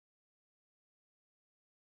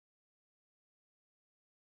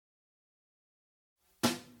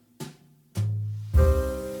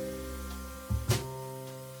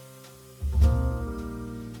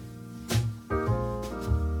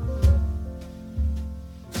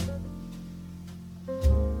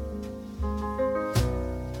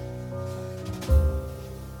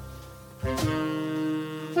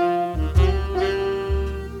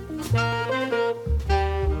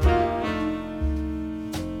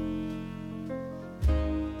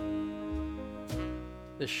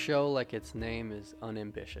This show, like its name, is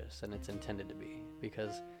unambitious, and it's intended to be,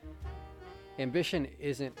 because ambition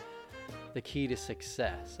isn't the key to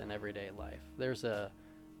success in everyday life. There's a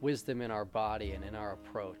wisdom in our body and in our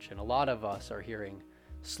approach, and a lot of us are hearing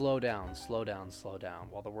slow down, slow down, slow down,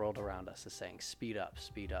 while the world around us is saying speed up,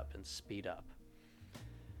 and speed up.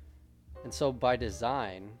 And so by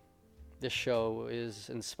design, this show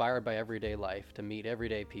is inspired by everyday life to meet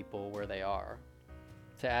everyday people where they are,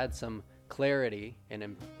 to add some clarity and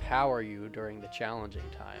empower you during the challenging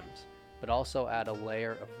times, but also add a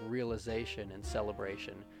layer of realization and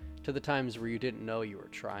celebration to the times where you didn't know you were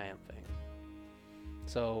triumphing.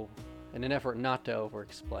 So, in an effort not to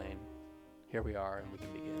over-explain, here we are and we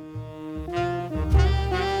can begin.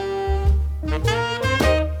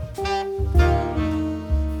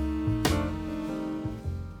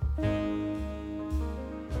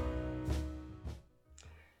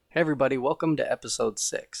 Hey everybody, welcome to episode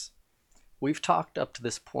 6. We've talked up to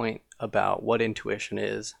this point about what intuition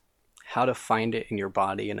is, how to find it in your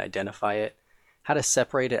body and identify it, how to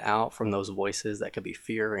separate it out from those voices that could be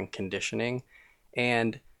fear and conditioning.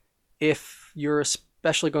 And if you're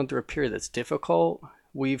especially going through a period that's difficult,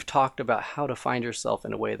 we've talked about how to find yourself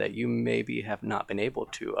in a way that you maybe have not been able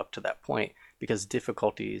to up to that point, because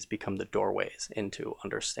difficulties become the doorways into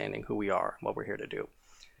understanding who we are and what we're here to do.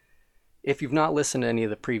 If you've not listened to any of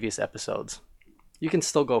the previous episodes, you can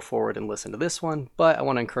still go forward and listen to this one, but I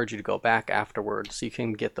want to encourage you to go back afterwards so you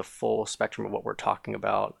can get the full spectrum of what we're talking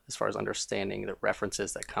about as far as understanding the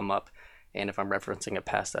references that come up. And if I'm referencing a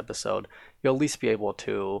past episode, you'll at least be able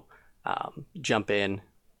to jump in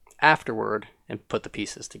afterward and put the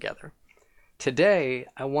pieces together. Today,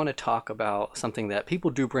 I want to talk about something that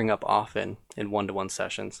people do bring up often in one-to-one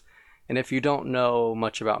sessions. And if you don't know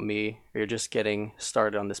much about me, or you're just getting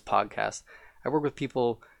started on this podcast, I work with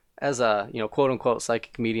people as a, quote-unquote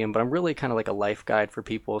psychic medium, but I'm really kind of like a life guide for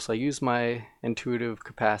people. So I use my intuitive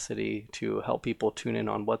capacity to help people tune in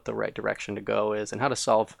on what the right direction to go is and how to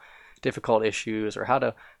solve difficult issues or how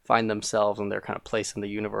to find themselves and their kind of place in the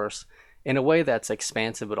universe in a way that's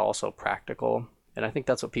expansive but also practical. And I think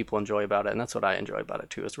that's what people enjoy about it, and that's what I enjoy about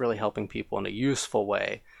it too, is really helping people in a useful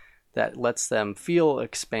way that lets them feel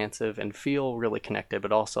expansive and feel really connected,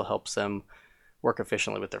 but also helps them work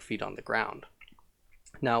efficiently with their feet on the ground.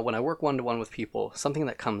 Now, when I work one-to-one with people, something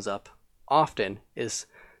that comes up often is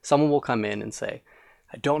someone will come in and say,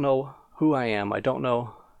 I don't know who I am. I don't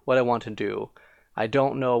know what I want to do. I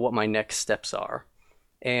don't know what my next steps are.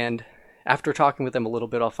 And after talking with them a little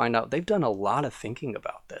bit, I'll find out they've done a lot of thinking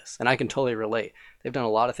about this. And I can totally relate. They've done a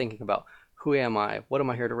lot of thinking about who am I? What am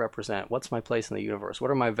I here to represent? What's my place in the universe?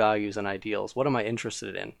 What are my values and ideals? What am I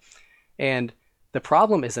interested in? And the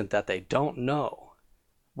problem isn't that they don't know.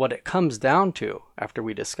 What it comes down to, after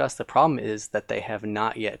we discuss the problem, is that they have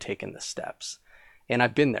not yet taken the steps. And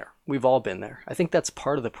I've been there. We've all been there. I think that's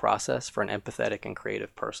part of the process for an empathetic and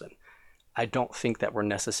creative person. I don't think that we're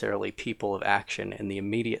necessarily people of action in the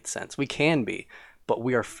immediate sense. We can be, but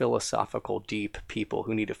we are philosophical, deep people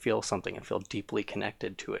who need to feel something and feel deeply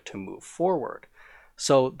connected to it to move forward.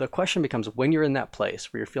 So the question becomes, when you're in that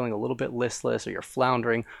place where you're feeling a little bit listless, or you're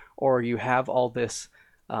floundering, or you have all this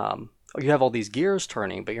you have all these gears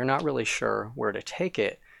turning, but you're not really sure where to take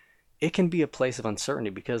it, it can be a place of uncertainty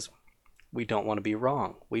because we don't want to be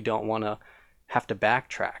wrong. We don't want to have to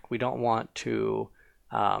backtrack. We don't want to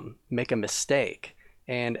make a mistake.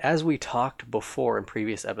 And as we talked before in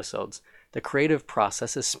previous episodes, the creative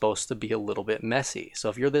process is supposed to be a little bit messy. So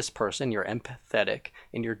if you're this person, you're empathetic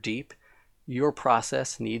and you're deep, your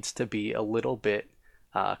process needs to be a little bit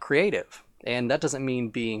creative. And that doesn't mean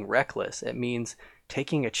being reckless. It means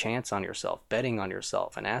taking a chance on yourself, betting on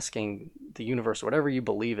yourself, and asking the universe, whatever you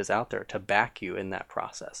believe is out there, to back you in that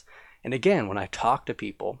process. And again, when I talk to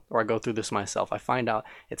people, or I go through this myself, I find out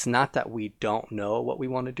it's not that we don't know what we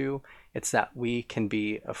want to do. It's that we can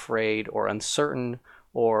be afraid or uncertain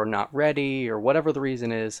or not ready, or whatever the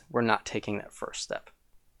reason is, we're not taking that first step.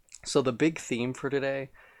 So the big theme for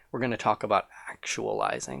today, we're going to talk about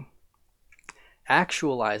actualizing.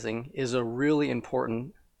 Actualizing is a really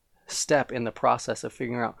important step in the process of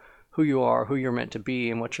figuring out who you are, who you're meant to be,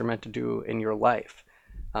 and what you're meant to do in your life.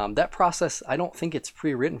 That process, I don't think it's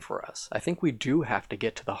pre-written for us. I think we do have to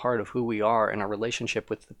get to the heart of who we are and our relationship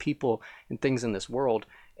with the people and things in this world.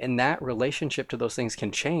 And that relationship to those things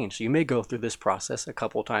can change. So you may go through this process a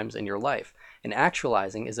couple times in your life. And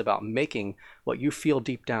actualizing is about making what you feel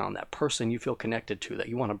deep down, that person you feel connected to, that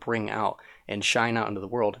you want to bring out and shine out into the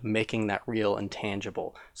world, making that real and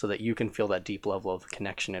tangible so that you can feel that deep level of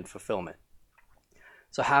connection and fulfillment.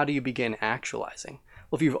 So how do you begin actualizing?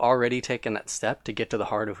 Well, if you've already taken that step to get to the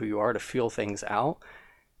heart of who you are, to feel things out,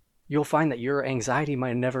 you'll find that your anxiety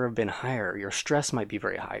might never have been higher. Your stress might be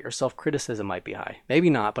very high. Your self-criticism might be high. Maybe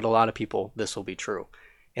not, but a lot of people, this will be true.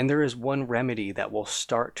 And there is one remedy that will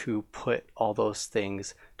start to put all those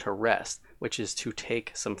things to rest, which is to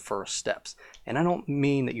take some first steps. And I don't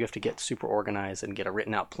mean that you have to get super organized and get a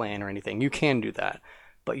written out plan or anything. You can do that.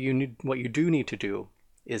 But what you do need to do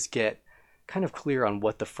is get kind of clear on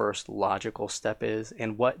what the first logical step is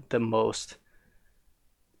and what the most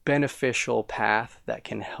beneficial path that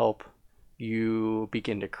can help you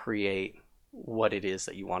begin to create what it is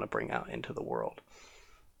that you want to bring out into the world.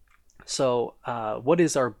 So what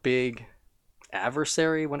is our big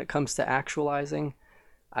adversary when it comes to actualizing?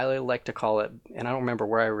 I like to call it, and I don't remember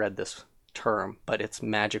where I read this term, but it's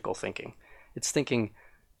magical thinking. It's thinking,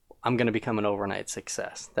 I'm going to become an overnight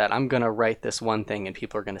success, that I'm going to write this one thing and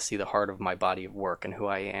people are going to see the heart of my body of work and who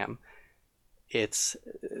I am. It's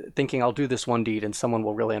thinking I'll do this one deed and someone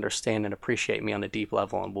will really understand and appreciate me on a deep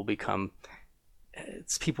level and will become,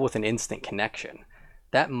 it's people with an instant connection.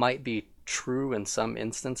 That might be true in some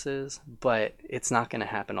instances, but it's not going to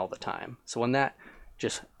happen all the time. So when that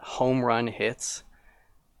just home run hits,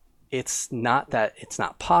 it's not that it's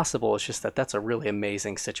not possible, it's just that that's a really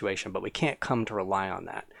amazing situation, but we can't come to rely on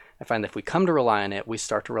that. I find that if we come to rely on it, we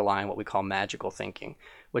start to rely on what we call magical thinking,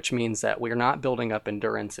 which means that we're not building up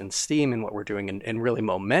endurance and steam in what we're doing and really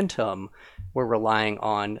momentum. We're relying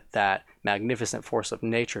on that magnificent force of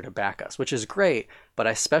nature to back us, which is great, but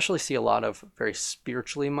I especially see a lot of very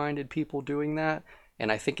spiritually minded people doing that,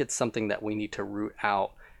 and I think it's something that we need to root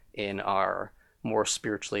out in our more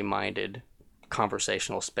spiritually minded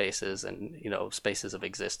conversational spaces and, spaces of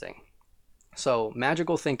existing. So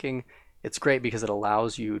magical thinking, it's great because it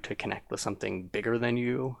allows you to connect with something bigger than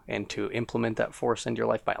you and to implement that force into your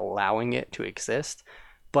life by allowing it to exist.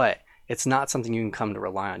 But it's not something you can come to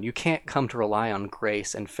rely on. You can't come to rely on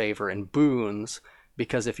grace and favor and boons,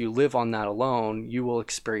 because if you live on that alone, you will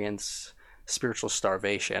experience spiritual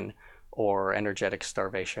starvation or energetic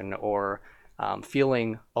starvation or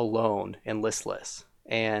feeling alone and listless.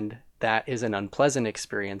 And that is an unpleasant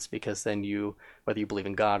experience, because then you, whether you believe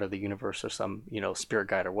in God or the universe or some, spirit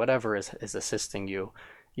guide or whatever is assisting you,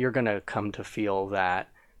 you're going to come to feel that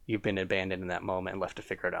you've been abandoned in that moment and left to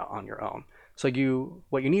figure it out on your own. So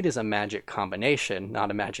what you need is a magic combination, not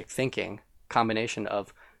a magic thinking, combination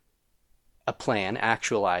of a plan,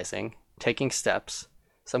 actualizing, taking steps,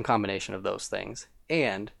 some combination of those things,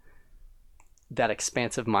 and that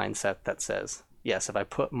expansive mindset that says, yes, if I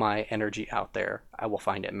put my energy out there, I will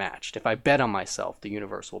find it matched. If I bet on myself, the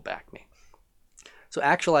universe will back me. So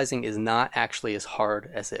actualizing is not actually as hard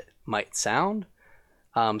as it might sound.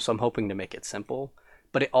 So I'm hoping to make it simple.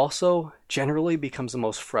 But it also generally becomes the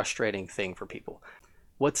most frustrating thing for people.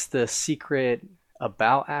 What's the secret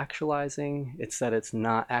about actualizing? It's that it's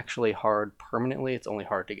not actually hard permanently. It's only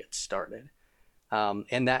hard to get started.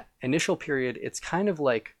 And that initial period, it's kind of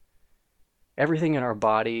like everything in our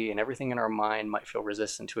body and everything in our mind might feel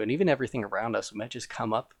resistant to it. And even everything around us, we might just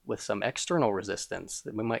come up with some external resistance.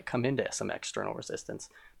 We might come into some external resistance.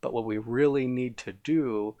 But what we really need to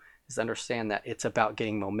do is understand that it's about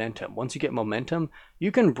getting momentum. Once you get momentum,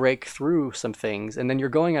 you can break through some things, and then you're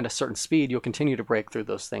going at a certain speed, you'll continue to break through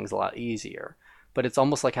those things a lot easier. But it's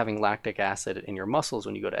almost like having lactic acid in your muscles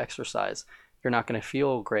when you go to exercise. You're not going to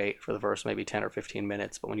feel great for the first maybe 10 or 15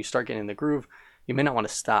 minutes, but when you start getting in the groove, you may not want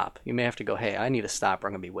to stop. You may have to go, hey, I need to stop or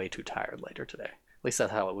I'm going to be way too tired later today. At least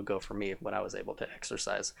that's how it would go for me when I was able to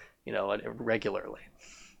exercise, regularly.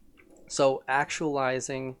 So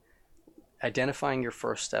actualizing, identifying your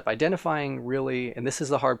first step, identifying really, and this is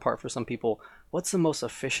the hard part for some people, what's the most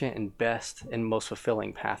efficient and best and most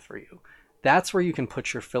fulfilling path for you? That's where you can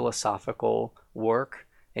put your philosophical work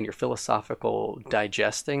and your philosophical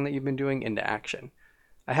digesting that you've been doing into action.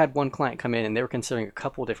 I had one client come in and they were considering a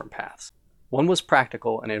couple different paths. One was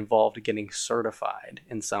practical and involved getting certified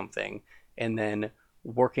in something and then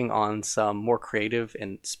working on some more creative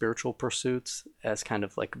and spiritual pursuits as kind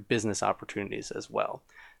of like business opportunities as well.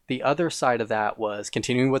 The other side of that was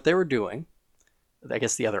continuing what they were doing. I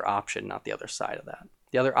guess the other option, not the other side of that.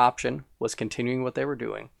 The other option was continuing what they were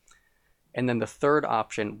doing. And then the third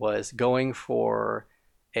option was going for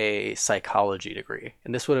a psychology degree.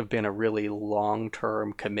 And this would have been a really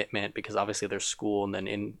long-term commitment because obviously there's school and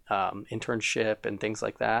then internship and things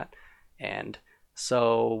like that. And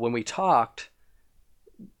so when we talked,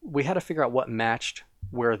 we had to figure out what matched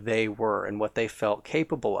where they were and what they felt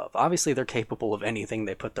capable of. Obviously they're capable of anything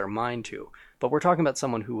they put their mind to, but we're talking about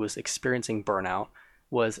someone who was experiencing burnout,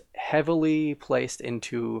 was heavily placed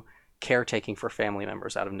into caretaking for family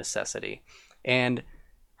members out of necessity. And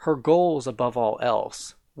her goals above all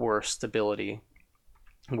else were stability,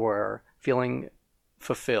 were feeling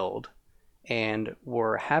fulfilled and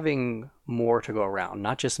were having more to go around,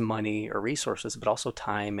 not just money or resources, but also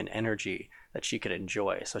time and energy that she could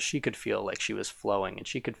enjoy. So she could feel like she was flowing and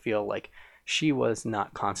she could feel like she was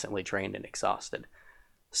not constantly drained and exhausted.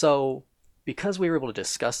 So because we were able to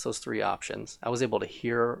discuss those three options, I was able to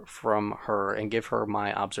hear from her and give her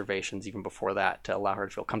my observations even before that to allow her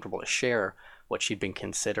to feel comfortable to share what she'd been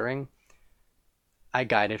considering. I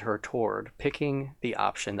guided her toward picking the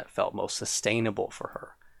option that felt most sustainable for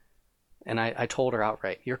her. And I told her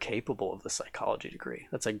outright, you're capable of the psychology degree.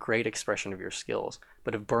 That's a great expression of your skills.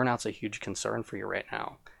 But if burnout's a huge concern for you right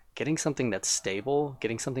now, getting something that's stable,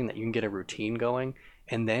 getting something that you can get a routine going,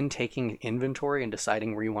 and then taking inventory and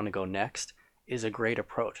deciding where you want to go next is a great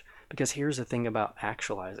approach. Because here's the thing about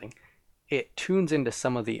actualizing. It tunes into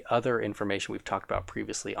some of the other information we've talked about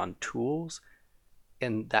previously on tools.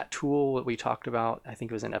 And that tool that we talked about, I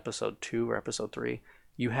think it was in episode 2 or episode 3,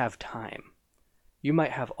 you have time. You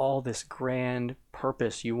might have all this grand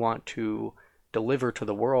purpose you want to deliver to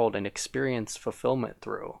the world and experience fulfillment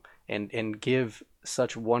through and give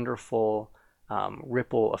such wonderful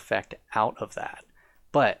ripple effect out of that.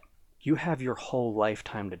 But you have your whole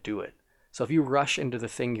lifetime to do it. So if you rush into the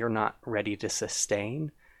thing you're not ready to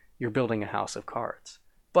sustain, you're building a house of cards.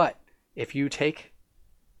 But if you take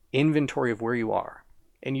inventory of where you are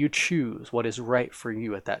and you choose what is right for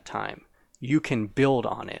you at that time, you can build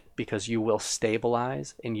on it because you will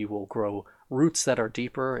stabilize and you will grow roots that are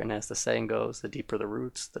deeper. And as the saying goes, the deeper the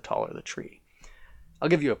roots, the taller the tree. I'll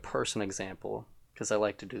give you a personal example because I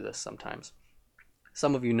like to do this sometimes.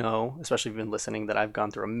 Some of you know, especially if you've been listening, that I've gone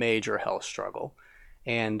through a major health struggle.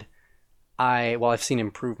 And while I've seen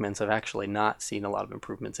improvements, I've actually not seen a lot of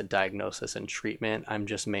improvements in diagnosis and treatment. I'm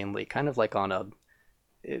just mainly kind of like on a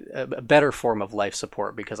better form of life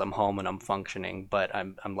support because I'm home and I'm functioning, but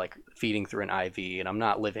I'm like feeding through an IV and I'm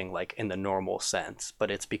not living like in the normal sense, but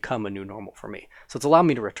it's become a new normal for me. So it's allowed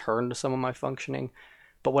me to return to some of my functioning.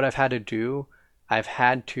 But what I've had to do, I've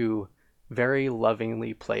had to very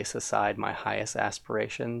lovingly place aside my highest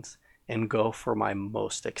aspirations and go for my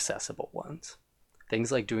most accessible ones.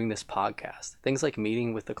 Things like doing this podcast, things like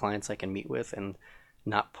meeting with the clients I can meet with and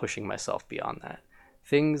not pushing myself beyond that.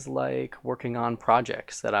 Things like working on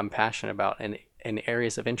projects that I'm passionate about in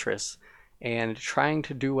areas of interest and trying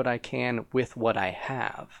to do what I can with what I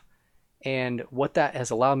have. And what that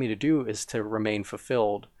has allowed me to do is to remain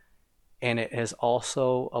fulfilled. And it has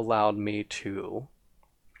also allowed me to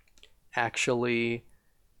actually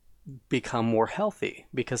become more healthy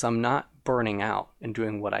because I'm not burning out and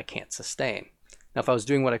doing what I can't sustain. Now, if I was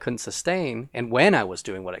doing what I couldn't sustain, and when I was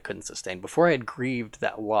doing what I couldn't sustain, before I had grieved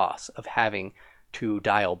that loss of having to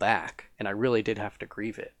dial back, and I really did have to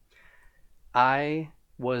grieve it, I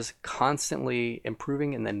was constantly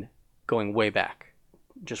improving and then going way back,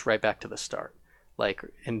 just right back to the start, like,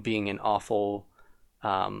 and being an awful,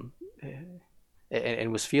 and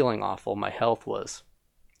was feeling awful. My health was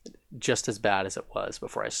just as bad as it was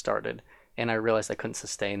before I started, and I realized I couldn't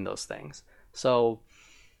sustain those things. So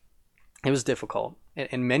it was difficult.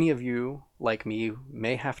 And many of you, like me,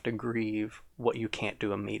 may have to grieve what you can't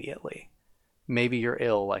do immediately. Maybe you're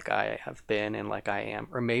ill like I have been and like I am.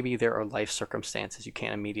 Or maybe there are life circumstances you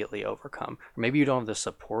can't immediately overcome. Or maybe you don't have the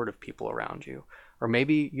support of people around you. Or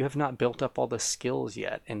maybe you have not built up all the skills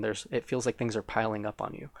yet and it feels like things are piling up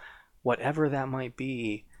on you. Whatever that might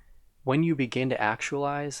be, when you begin to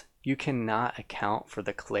actualize, you cannot account for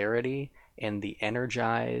the clarity and the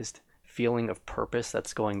energized feeling of purpose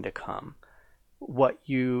that's going to come. What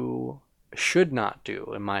you should not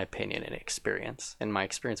do, in my opinion and experience, in my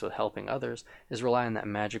experience with helping others, is rely on that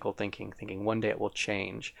magical thinking one day it will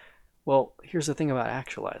change. Well, here's the thing about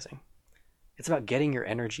actualizing. It's about getting your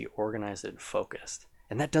energy organized and focused.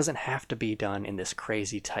 And that doesn't have to be done in this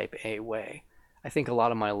crazy type A way. I think a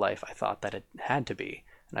lot of my life I thought that it had to be.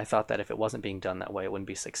 And I thought that if it wasn't being done that way, it wouldn't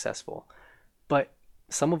be successful. But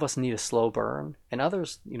some of us need a slow burn, and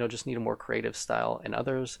others, just need a more creative style, and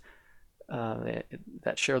others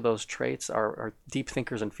that share those traits are deep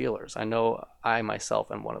thinkers and feelers. I know I myself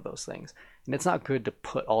am one of those things. And it's not good to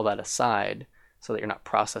put all that aside so that you're not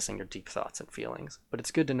processing your deep thoughts and feelings. But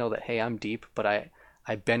it's good to know that, hey, I'm deep, but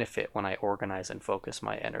I benefit when I organize and focus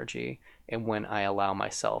my energy and when I allow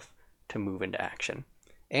myself to move into action.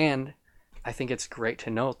 And I think it's great to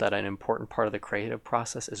note that an important part of the creative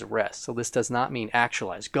process is rest. So this does not mean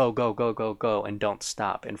actualize, go, go, go, go, go, and don't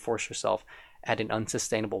stop and force yourself at an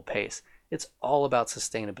unsustainable pace. It's all about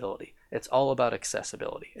sustainability. It's all about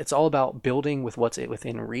accessibility. It's all about building with what's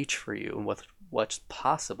within reach for you and with what's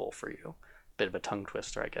possible for you. Bit of a tongue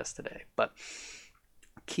twister, I guess, today. But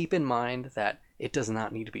keep in mind that it does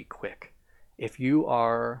not need to be quick. If you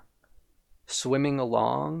are swimming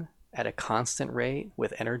along at a constant rate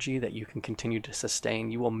with energy that you can continue to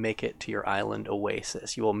sustain, you will make it to your island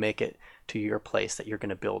oasis. You will make it to your place that you're going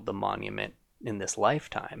to build the monument in this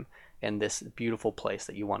lifetime and this beautiful place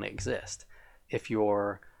that you want to exist. If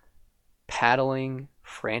you're paddling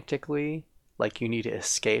frantically like you need to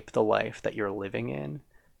escape the life that you're living in,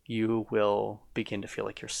 you will begin to feel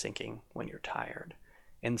like you're sinking when you're tired.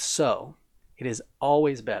 And so it is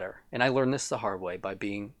always better, and I learned this the hard way by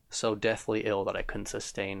being so deathly ill that I couldn't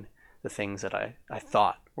sustain the things that I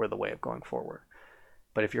thought were the way of going forward.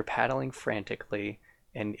 But if you're paddling frantically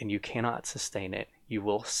and you cannot sustain it, you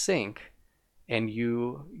will sink, and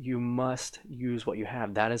you must use what you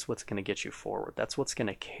have. That is what's going to get you forward. That's what's going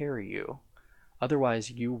to carry you. Otherwise,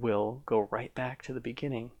 you will go right back to the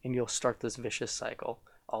beginning, and you'll start this vicious cycle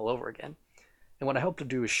all over again. And what I hope to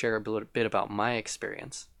do is share a bit about my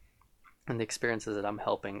experience and the experiences that I'm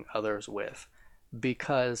helping others with,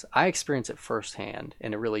 because I experience it firsthand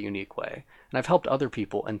in a really unique way. And I've helped other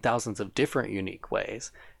people in thousands of different unique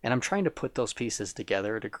ways. And I'm trying to put those pieces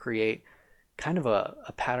together to create kind of a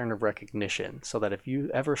pattern of recognition, so that if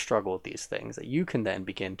you ever struggle with these things, that you can then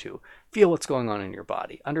begin to feel what's going on in your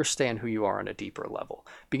body, understand who you are on a deeper level,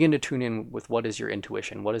 begin to tune in with what is your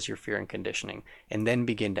intuition, what is your fear and conditioning, and then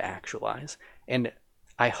begin to actualize. And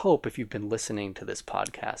I hope if you've been listening to this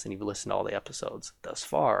podcast and you've listened to all the episodes thus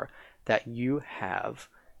far, that you have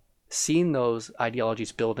seen those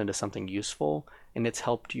ideologies build into something useful, and it's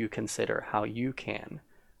helped you consider how you can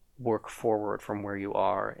work forward from where you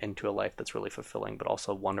are into a life that's really fulfilling, but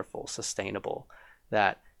also wonderful, sustainable,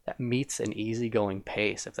 that meets an easygoing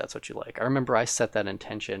pace, if that's what you like. I remember I set that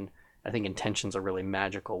intention. I think intentions are really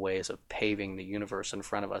magical ways of paving the universe in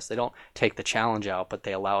front of us. They don't take the challenge out, but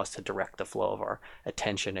they allow us to direct the flow of our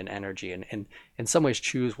attention and energy, and in some ways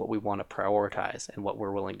choose what we want to prioritize and what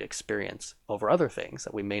we're willing to experience over other things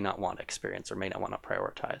that we may not want to experience or may not want to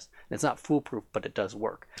prioritize. And it's not foolproof, but it does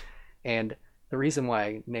work. And the reason why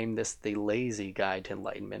I named this The Lazy Guide to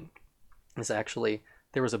Enlightenment is actually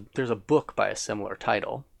there's a book by a similar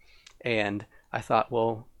title, and I thought,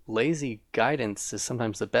 well, lazy guidance is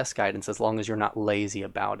sometimes the best guidance as long as you're not lazy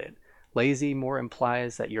about it. Lazy more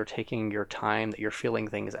implies that you're taking your time, that you're feeling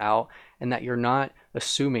things out, and that you're not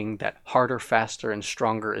assuming that harder, faster, and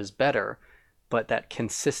stronger is better, but that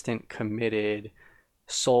consistent, committed,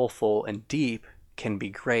 soulful, and deep can be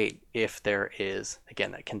great if there is,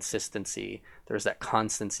 again, that consistency, there's that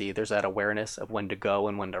constancy, there's that awareness of when to go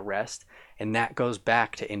and when to rest. And that goes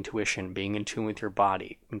back to intuition, being in tune with your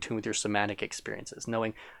body, in tune with your somatic experiences,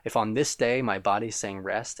 knowing if on this day my body's saying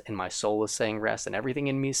rest and my soul is saying rest and everything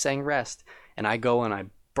in me is saying rest, and I go and I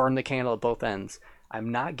burn the candle at both ends,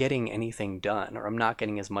 I'm not getting anything done, or I'm not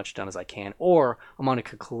getting as much done as I can, or I'm on a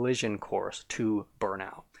collision course to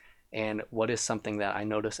burnout. And what is something that I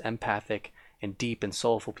notice empathic and deep and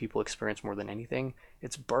soulful people experience more than anything?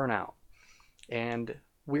 It's burnout. And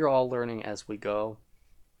we're all learning as we go.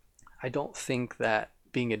 I don't think that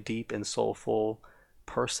being a deep and soulful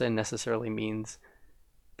person necessarily means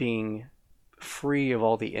being free of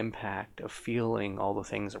all the impact of feeling all the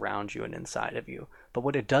things around you and inside of you. But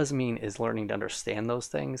what it does mean is learning to understand those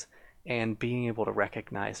things and being able to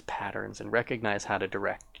recognize patterns and recognize how to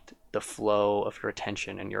direct the flow of your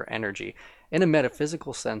attention and your energy in a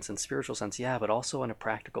metaphysical sense and spiritual sense, yeah, but also in a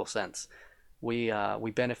practical sense. We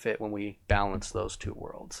benefit when we balance those two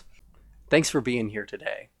worlds. Thanks for being here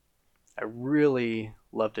today. I really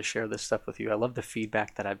love to share this stuff with you. I love the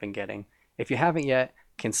feedback that I've been getting. If you haven't yet,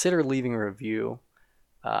 consider leaving a review,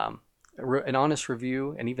 an honest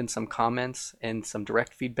review, and even some comments and some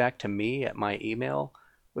direct feedback to me at my email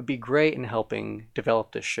would be great in helping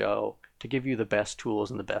develop this show to give you the best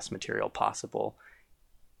tools and the best material possible.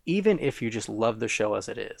 Even if you just love the show as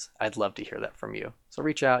it is, I'd love to hear that from you. So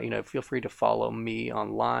reach out, feel free to follow me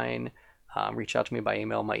online. Reach out to me by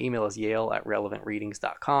email. My email is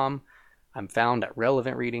yale@relevantreadings.com. I'm found at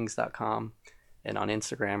relevantreadings.com, and on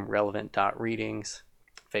Instagram, relevant.readings,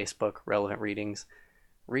 Facebook, relevant readings.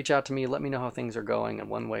 Reach out to me. Let me know how things are going in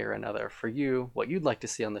one way or another for you, what you'd like to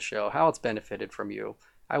see on the show, how it's benefited from you.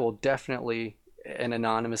 I will definitely, and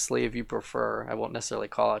anonymously if you prefer, I won't necessarily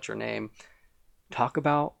call out your name, talk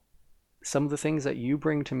about some of the things that you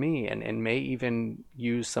bring to me, and may even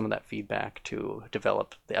use some of that feedback to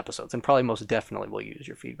develop the episodes. And probably most definitely will use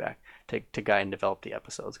your feedback to guide and develop the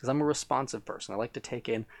episodes, because I'm a responsive person. I like to take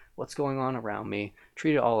in what's going on around me,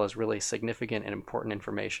 treat it all as really significant and important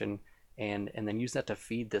information, and then use that to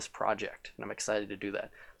feed this project. And I'm excited to do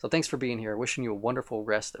that. So thanks for being here. Wishing you a wonderful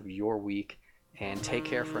rest of your week, and take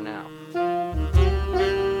care for now.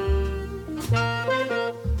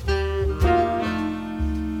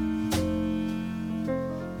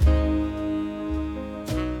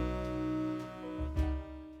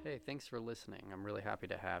 thanks for listening. I'm really happy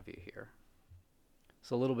to have you here.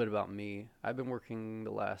 So a little bit about me. I've been working the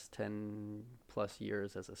last 10 plus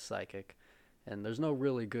years as a psychic, and there's no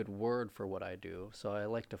really good word for what I do, so I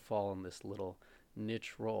like to fall in this little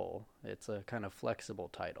niche role. It's a kind of flexible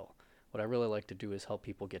title. What I really like to do is help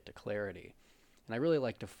people get to clarity. And I really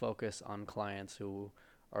like to focus on clients who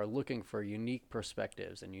are looking for unique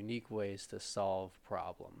perspectives and unique ways to solve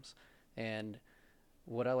problems. And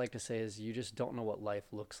what I like to say is you just don't know what life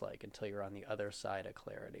looks like until you're on the other side of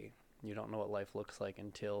clarity. You don't know what life looks like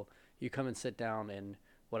until you come and sit down in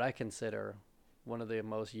what I consider one of the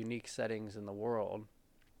most unique settings in the world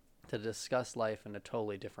to discuss life in a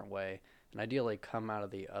totally different way and ideally come out of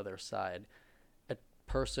the other side a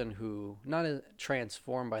person who not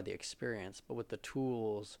transformed by the experience, but with the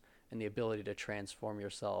tools and the ability to transform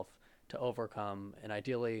yourself, to overcome, and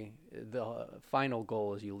ideally the final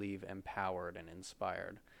goal is you leave empowered and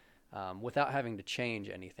inspired without having to change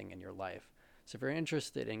anything in your life. So if you're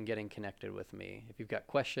interested in getting connected with me, if you've got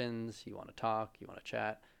questions, you want to talk, you want to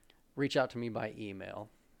chat, reach out to me by email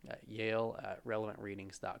at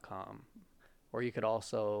yale@relevantreadings.com. Or you could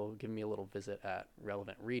also give me a little visit at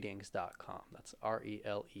relevantreadings.com. That's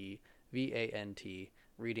RELEVANT,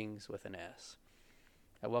 readings with an S.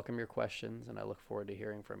 I welcome your questions, and I look forward to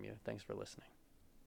hearing from you. Thanks for listening.